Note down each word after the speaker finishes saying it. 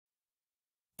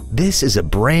This is a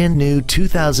brand new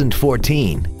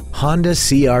 2014 Honda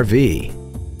CR-V.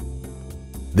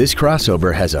 This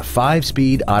crossover has a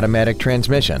 5-speed automatic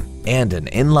transmission and an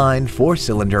inline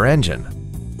 4-cylinder engine.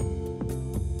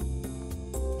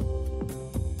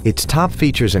 Its top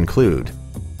features include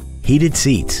heated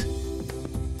seats,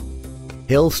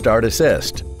 hill start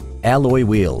assist, alloy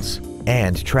wheels,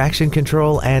 and traction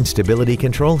control and stability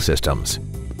control systems.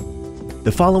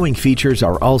 The following features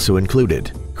are also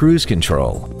included: cruise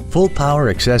control, full power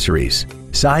accessories,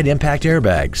 side impact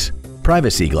airbags,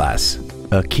 privacy glass,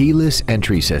 a keyless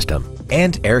entry system,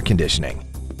 and air conditioning.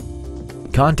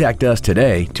 Contact us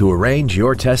today to arrange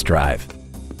your test drive.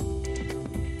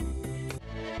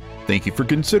 Thank you for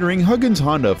considering Huggins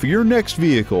Honda for your next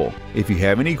vehicle. If you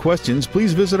have any questions,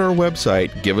 please visit our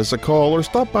website, give us a call, or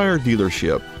stop by our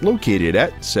dealership located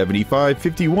at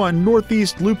 7551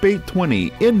 Northeast Loop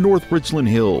 820 in North Richland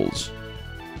Hills.